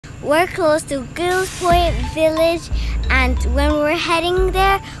we're close to Girls Point Village, and when we're heading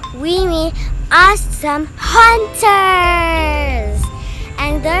there, we meet awesome hunters,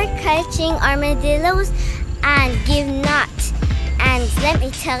 and they're catching armadillos and give nuts. And let me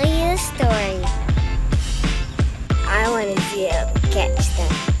tell you the story. I want to be able to catch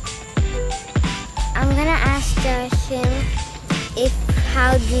them. I'm gonna ask him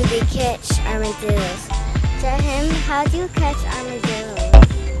how do they catch armadillos. Tell him, how do you catch armadillos?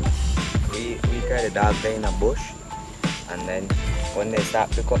 We carry the dog there in a bush, and then when they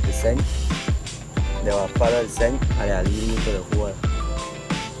start to pick up the scent, they will follow the scent and they will lead me to the hole.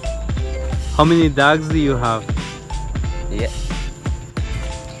 How many dogs do you have? Yeah.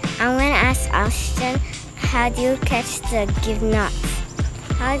 I'm gonna ask Austin, how do you catch the give nuts?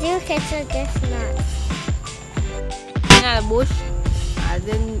 How do you catch the give nuts? In the bush, and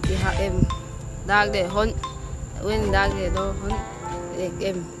then they have dog they hunt. When the dog they don't hunt, they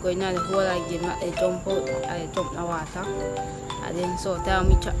go in the hole, I give nuts, they jump out, I jump in the water. And then so tell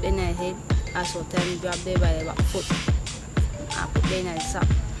me chop in the head, and so tell me grab them by the back foot, and put them in the sack.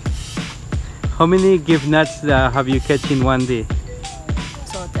 How many give nuts have you catch in one day?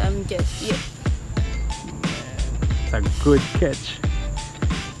 So tell me just eat. It's a good catch.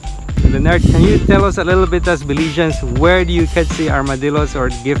 Leonard, can you tell us a little bit as Belizeans, where do you catch the armadillos or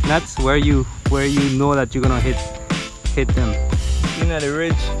give nuts? Where you know that you're gonna hit them? You know, the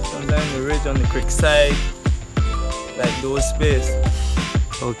ridge, sometimes the ridge on the creek side, like those space.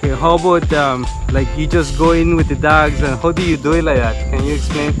 Okay, how about like you just go in with the dogs, and how do you do it like that? Can you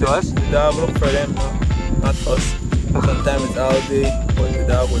explain to us? The dog look for them, no? Not us. Sometimes it's all day, but the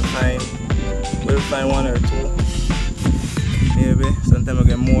dog will find one or two. Maybe, sometimes I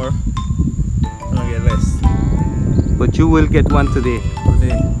get more, and I get less. But you will get one today.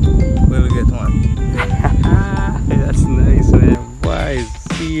 Today, we'll get one. That's nice, man. Why?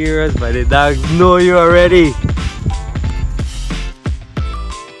 Serious, but the dogs know you already.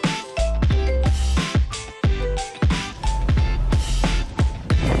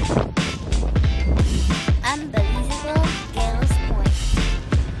 UnBeliZeable, Girls Point.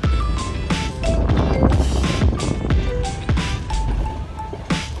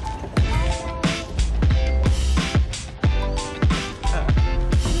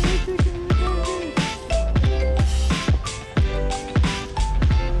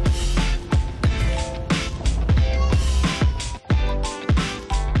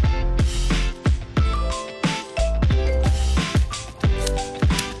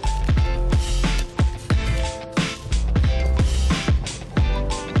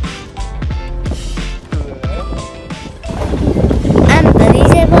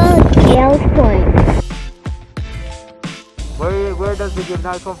 UnBeliZeable, Girls Point. Where does the give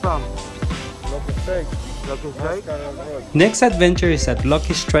nut come from? Lucky Strike. Lucky Strike? Next adventure is at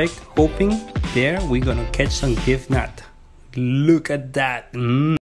Lucky Strike, hoping there we're gonna catch some give nut. Look at that.